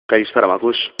Καλησπέρα, μ'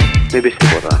 ακούς? Μην πεις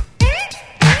τίποτα.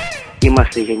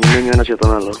 Είμαστε γεννημένοι ο ένας για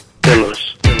τον άλλο.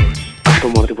 Τέλος. Αυτό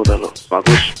μόνο, τίποτα άλλο. Μ'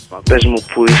 ακούς? Πες μου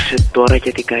που είσαι τώρα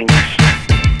και τι κάνεις.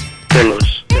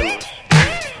 Τέλος.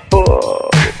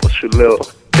 Όπως σου λέω.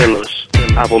 Τέλος.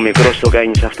 Από μικρός το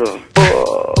κάνεις αυτό.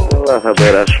 Όλα θα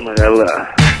περάσουμε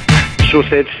καλά. Σου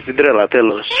ήρθε έτσι στην τρέλα,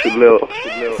 τέλος. Σου λέω.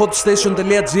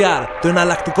 Hotstation.gr, το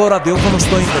εναλλακτικό ραδιόφωνο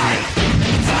στο ίντερνετ.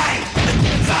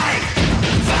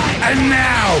 And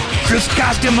now, Chris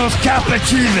Cosmos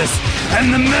Capachivis and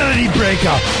the Melody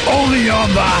Breaker, only on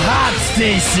the Hot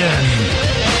Station.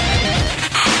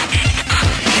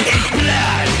 It's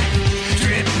blood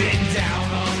dripping down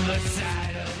on the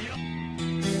side of your...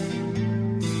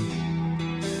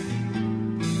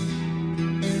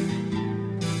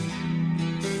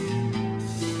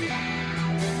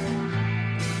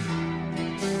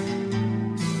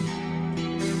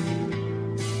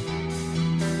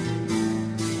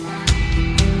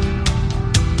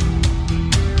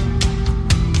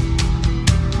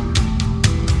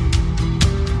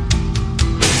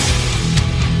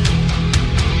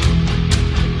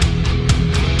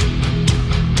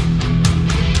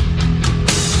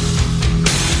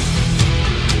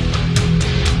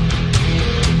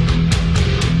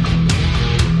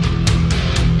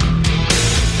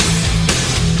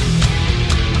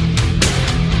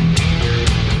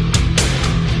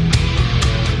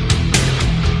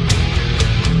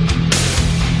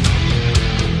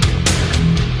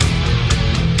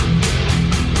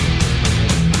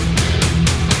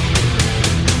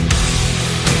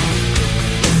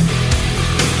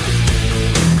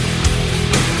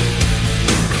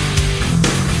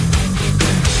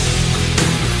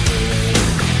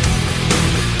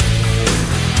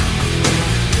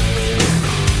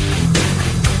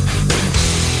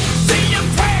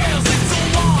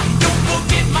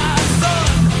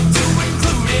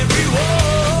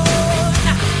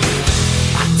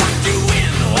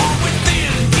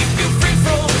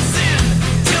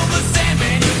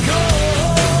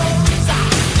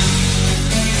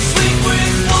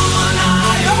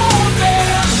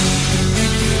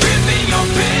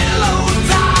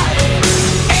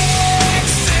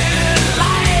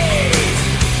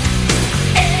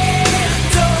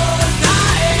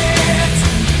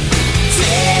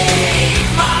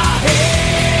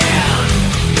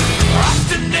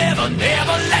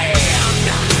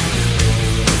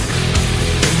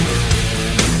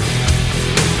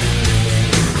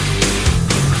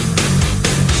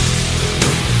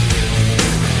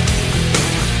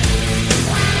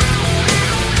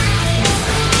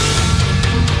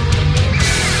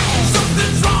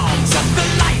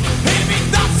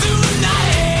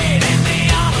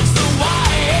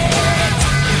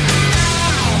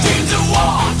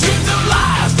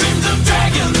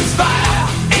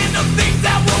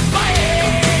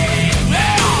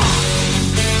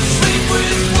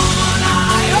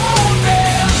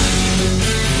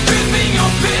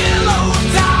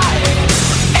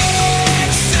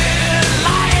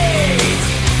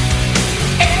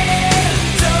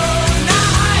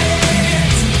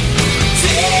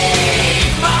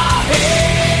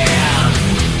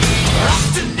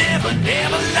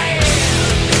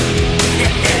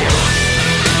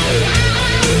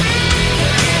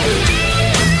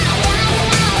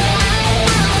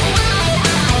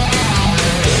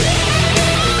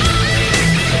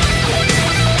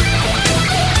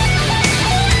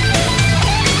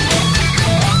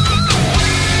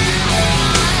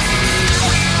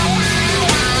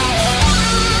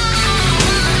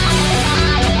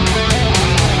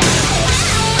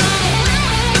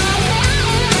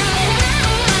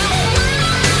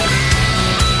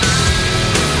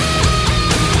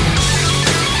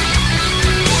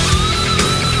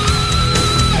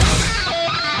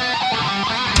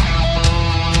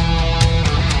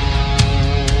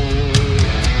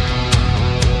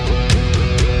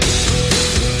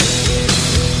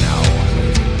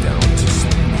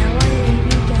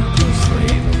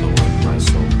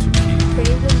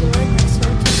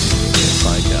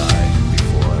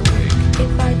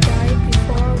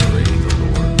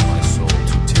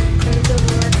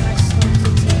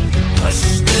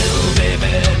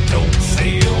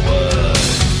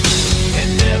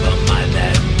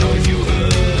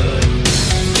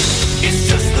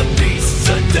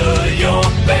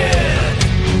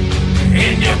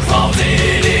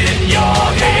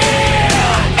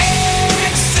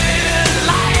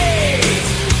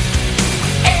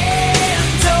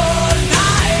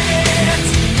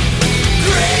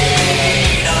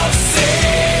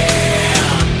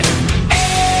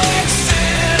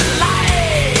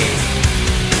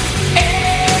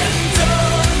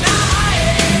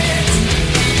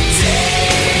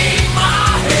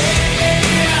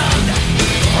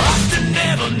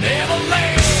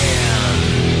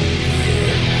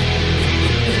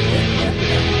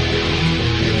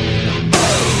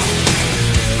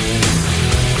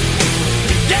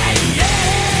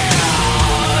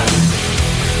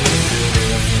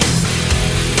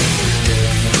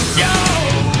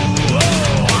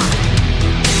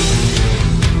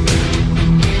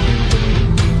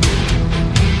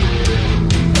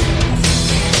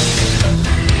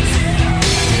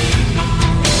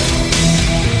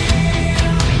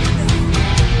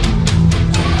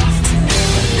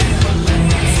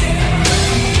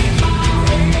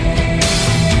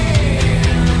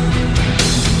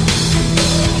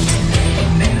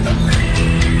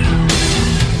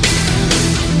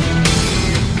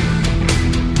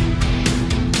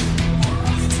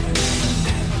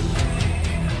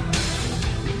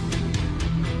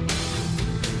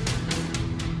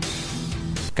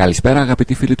 Καλησπέρα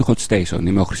αγαπητοί φίλοι του Hot Station.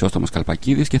 Είμαι ο Χρυσόστομος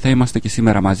Καλπακίδης και θα είμαστε και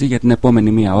σήμερα μαζί για την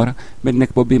επόμενη μία ώρα με την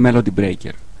εκπομπή Melody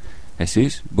Breaker.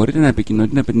 Εσείς μπορείτε να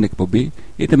επικοινωνείτε με την εκπομπή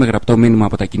είτε με γραπτό μήνυμα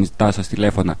από τα κινητά σας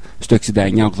τηλέφωνα στο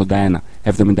 6981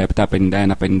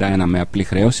 775151 με απλή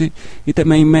χρέωση, είτε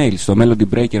με email στο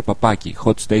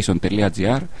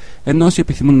melodybreaker@hotstation.gr, ενώ όσοι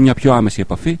επιθυμούν μια πιο άμεση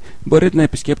επαφή μπορείτε να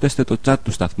επισκέπτεστε το chat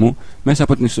του σταθμού μέσα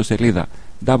από την ιστοσελίδα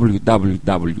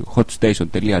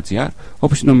www.hotstation.gr,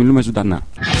 όπου συνομιλούμε ζωντανά.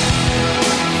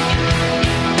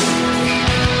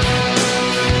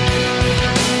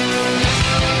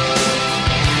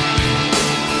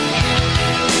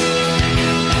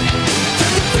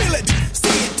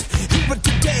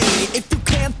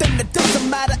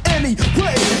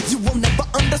 Anyway, you will never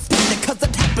understand it cause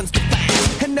it happens too fast.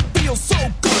 And it feels so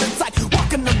good, it's like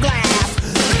walking on glass.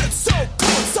 It's so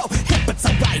cool, so hip, it's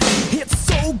alright. It's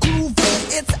so groovy,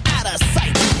 it's out of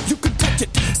sight. You can touch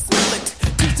it, smell it,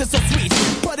 taste it so sweet.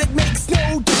 But it makes no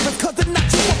difference cause it's not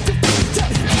your fault.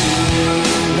 You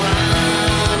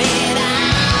want it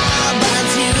all, but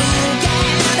you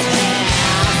can't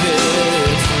have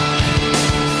it.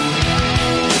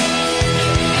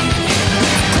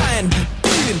 Crying,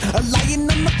 lying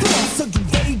on the floor, so you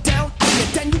lay down on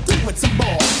it and you do it some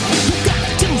more. You got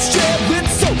to share it,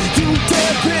 so you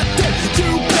dare it, then you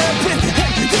bear it,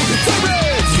 and you deserve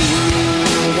it. You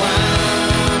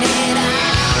want it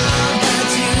all, but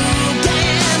you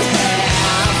can't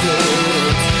have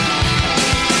it.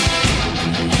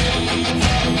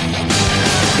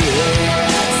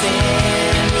 It's in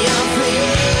your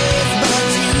face,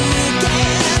 but you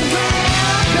can't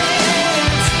grab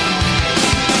it.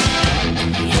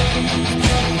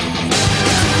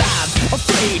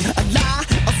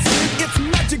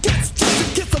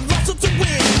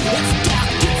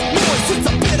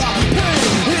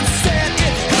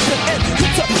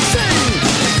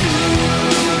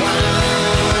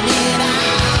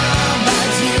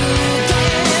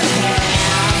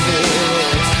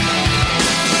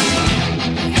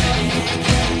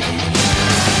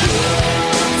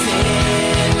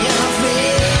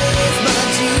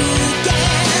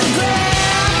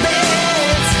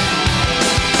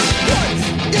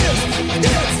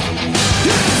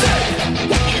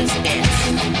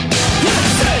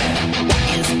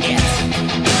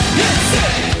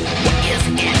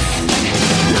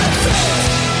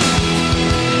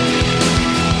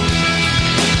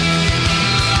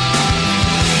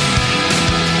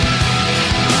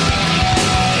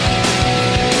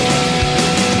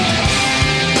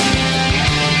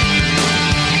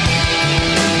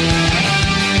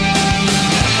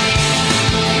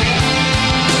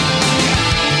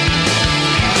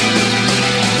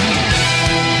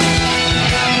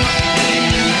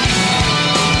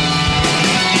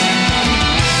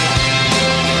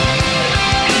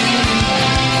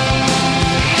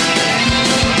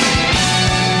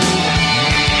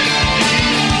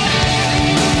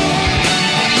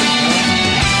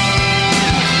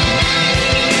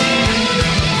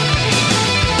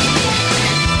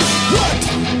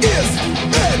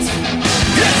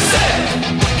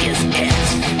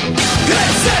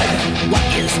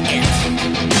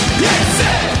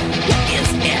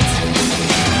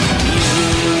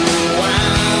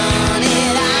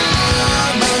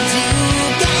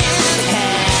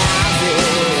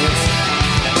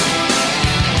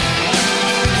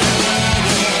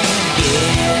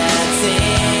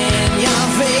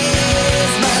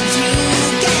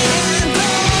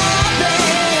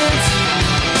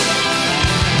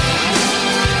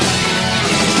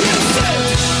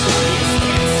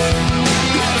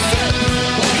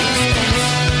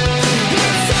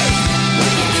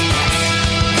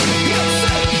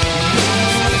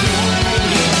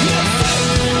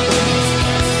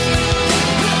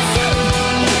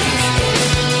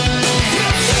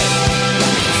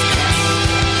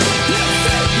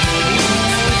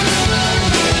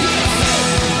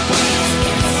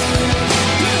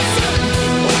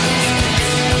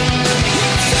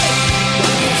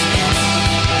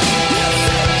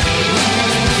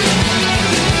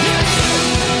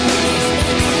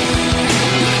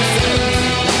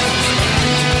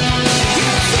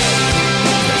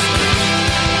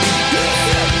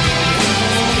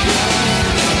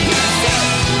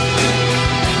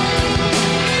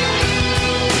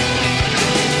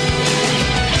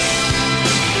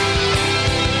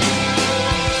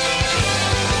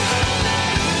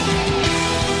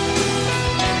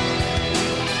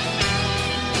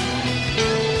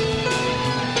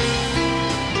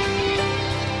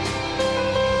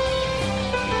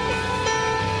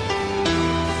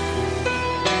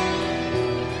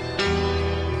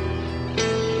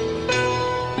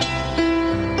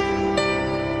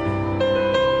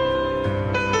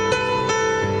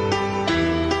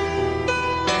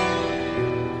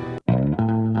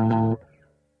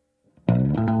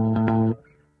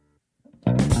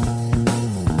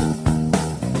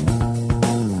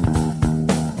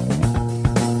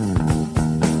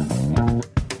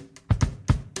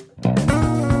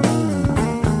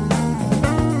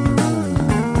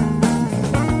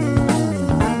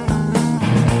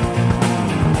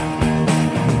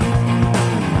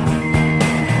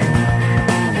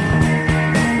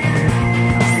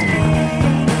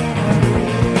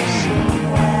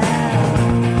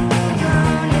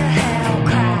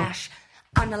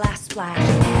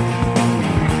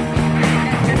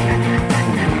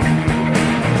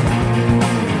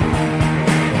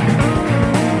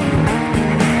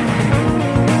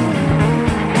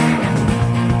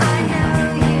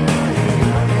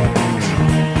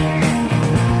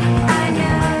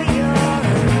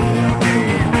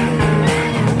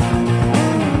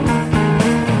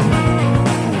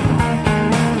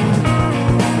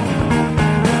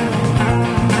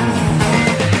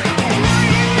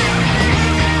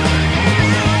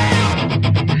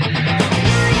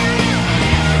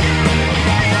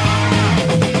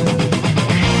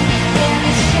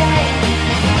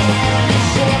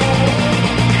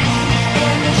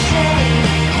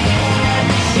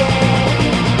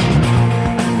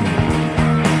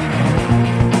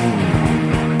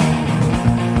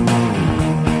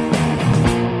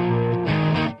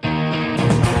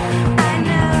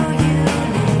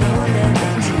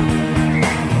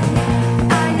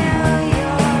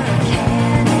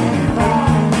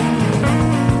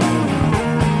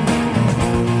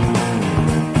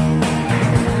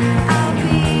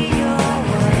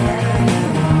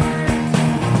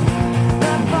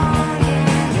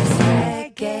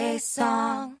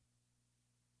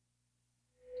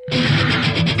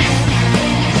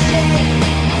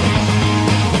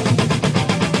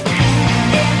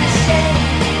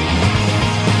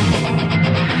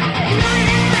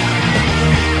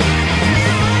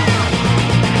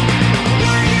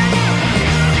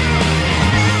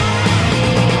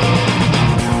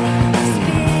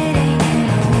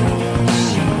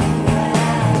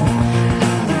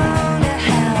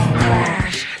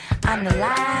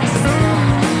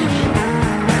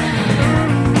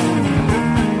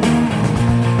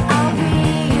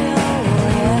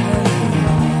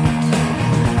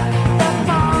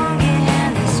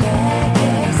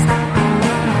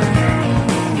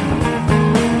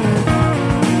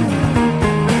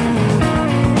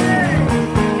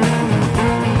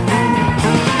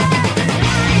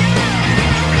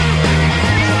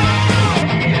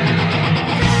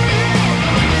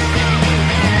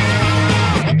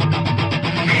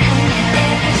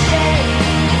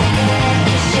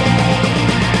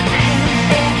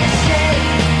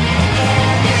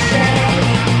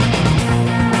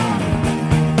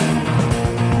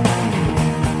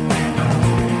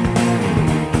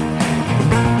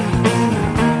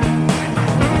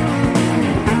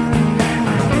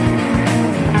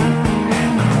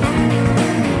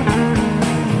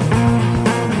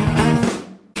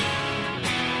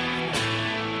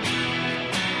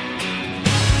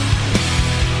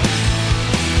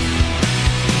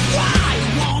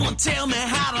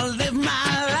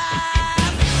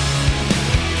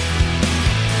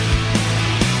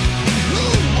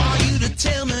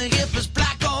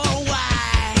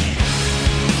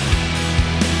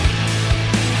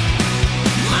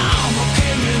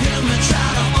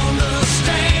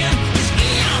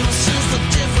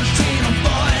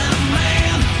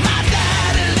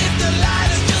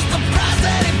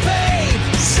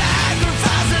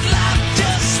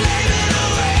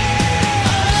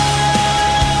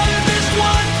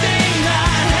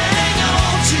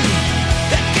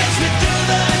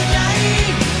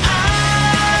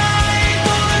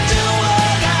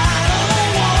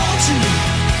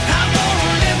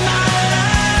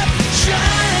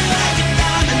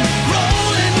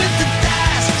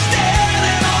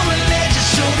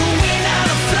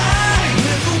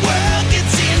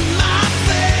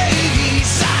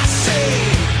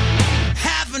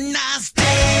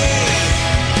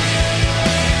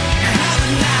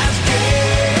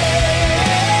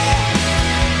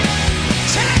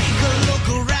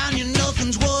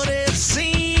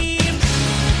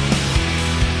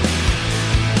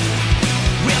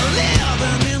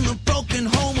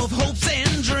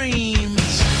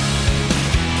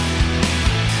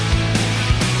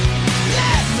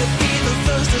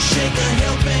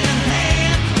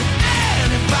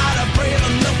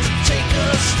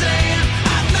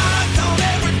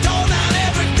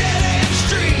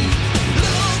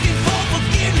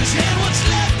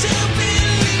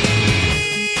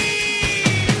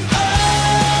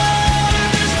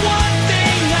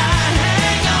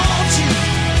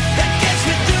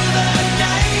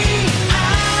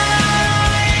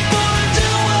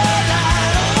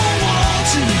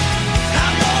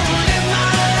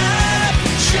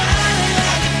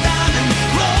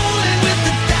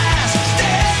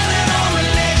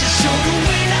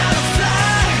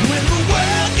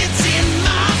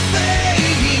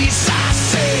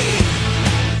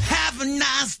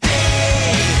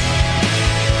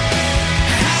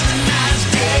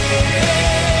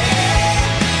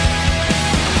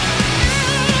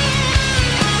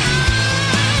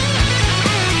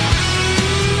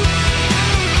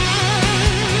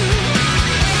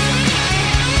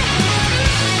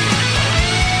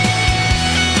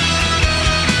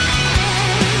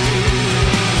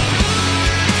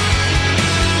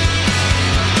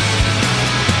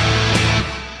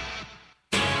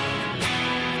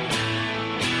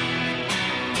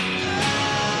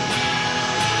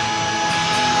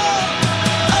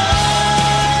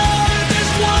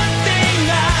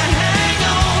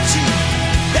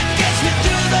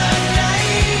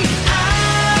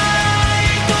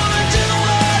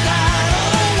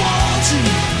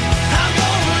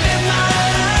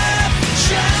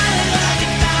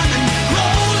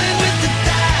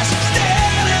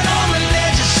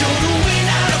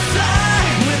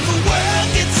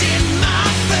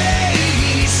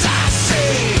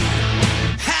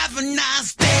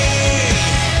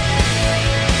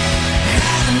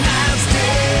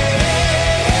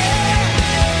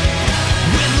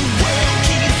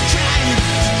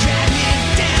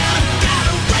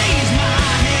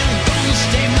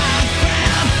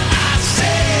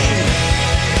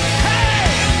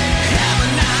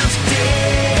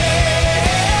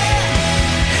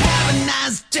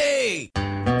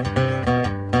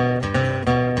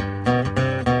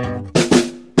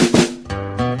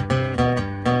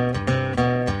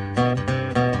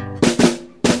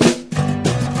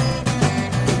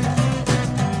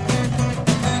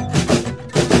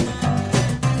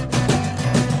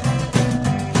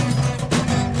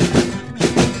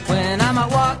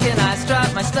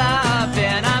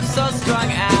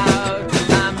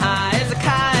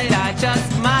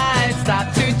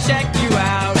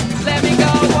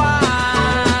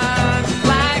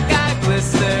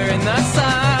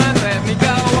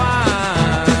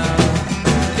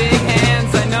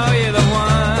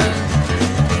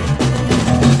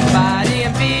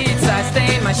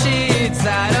 my sheets,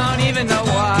 I don't even know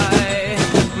why.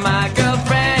 My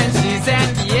girlfriend, she's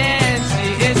at the end, she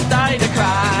is starting to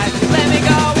cry. Let me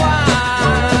go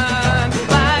on,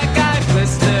 like I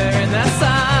blister in the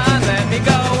sun. Let me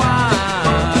go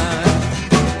on,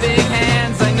 big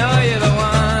hands, I know you're the one.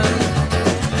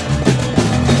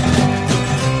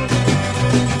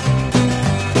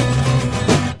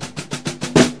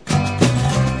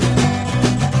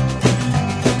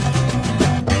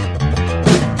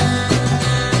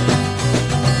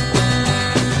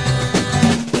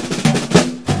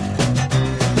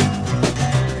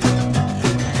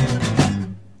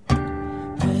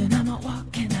 When I'm out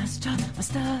walking, I strut my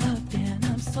stuff and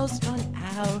I'm so strung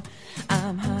out.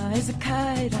 I'm high as a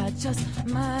kite, I just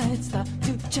might stop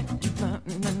to check you out.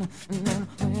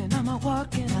 When I'm out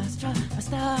walking, I strut my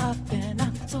stuff and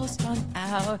I'm so strung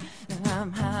out.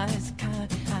 I'm high as a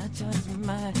kite, I just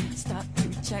might stop to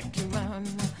check you out.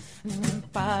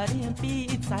 Body and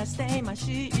beats, I stain my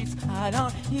sheets, I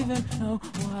don't even know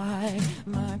why.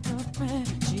 My girlfriend,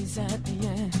 she's at the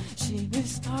end, she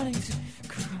is starting to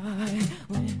cry.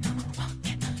 When I'm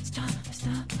walking, stop,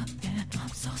 and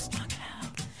I'm so strung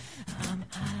out. I'm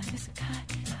high as a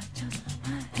kite, I just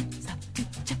might stop to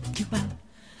check you out.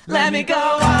 Let me go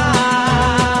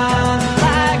on,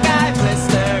 like I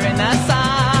blister in the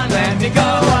sun. Let me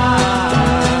go on,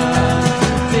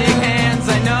 big hands,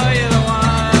 I know you're the one.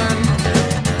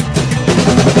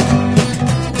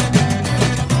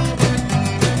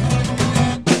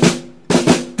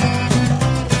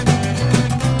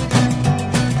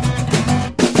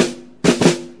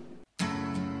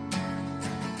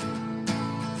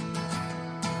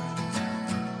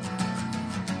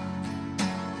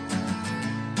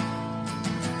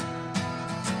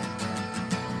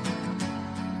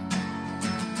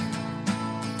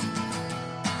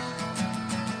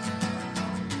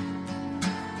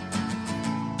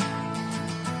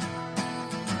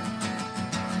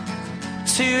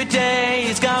 Today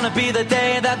is gonna be the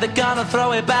day that they're gonna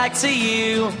throw it back to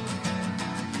you.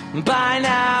 By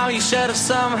now you should have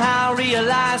somehow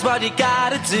realized what you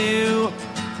gotta do.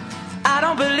 I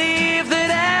don't believe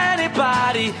that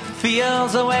anybody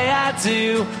feels the way I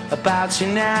do about you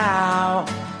now.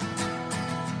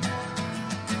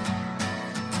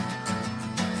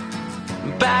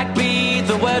 Backbeat,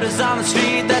 the word is on the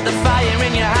street that the fire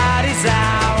in your heart is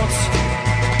out.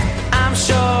 I'm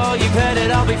sure you've heard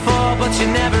it all before, but you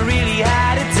never really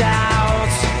had a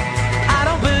doubt. I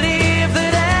don't believe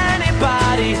that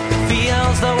anybody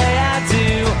feels the way I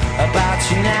do about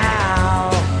you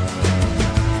now.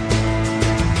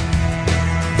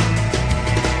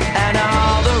 And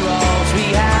all the roads we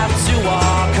have to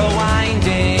walk are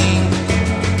winding,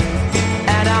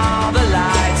 and all the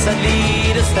lights that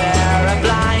lead us there are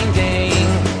blinding.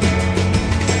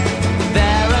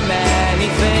 There are many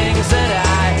things that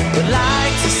I would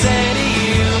like to say to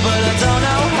you, but I don't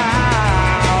know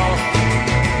how.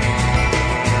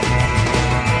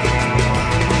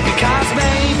 Because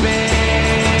maybe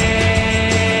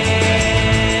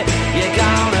you're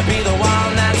gonna be the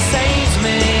one that saves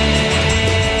me.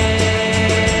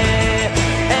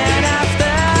 And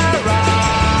after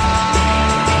all,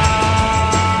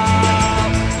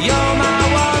 you're my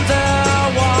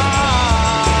Wonderwall.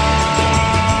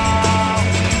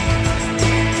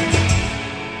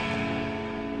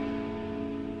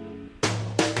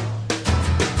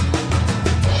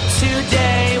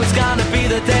 Today was gonna be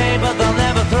the day, but they'll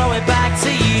never throw it back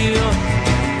to you.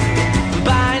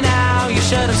 By now you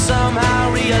should have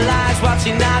somehow realized what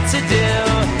you're not to do.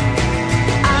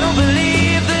 I don't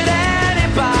believe that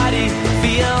anybody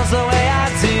feels the way I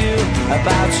do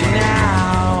about you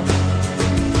now.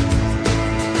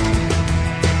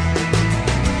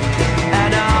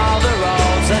 And all the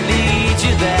roads that lead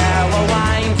you there were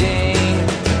winding,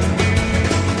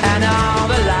 and all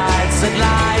the lights that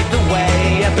light the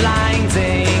way are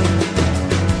blinding.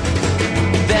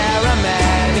 There are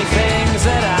many things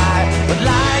that I would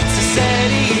like to say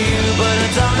to you, but I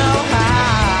don't know how.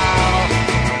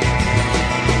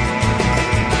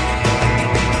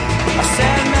 I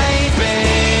said maybe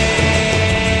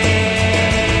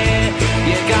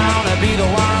you're gonna be the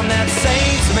one that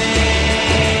saves me.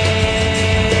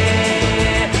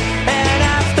 And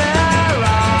after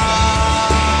all,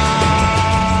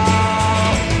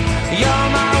 you're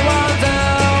my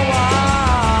Wonderwall.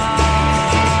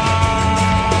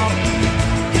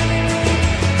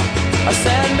 I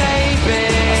said maybe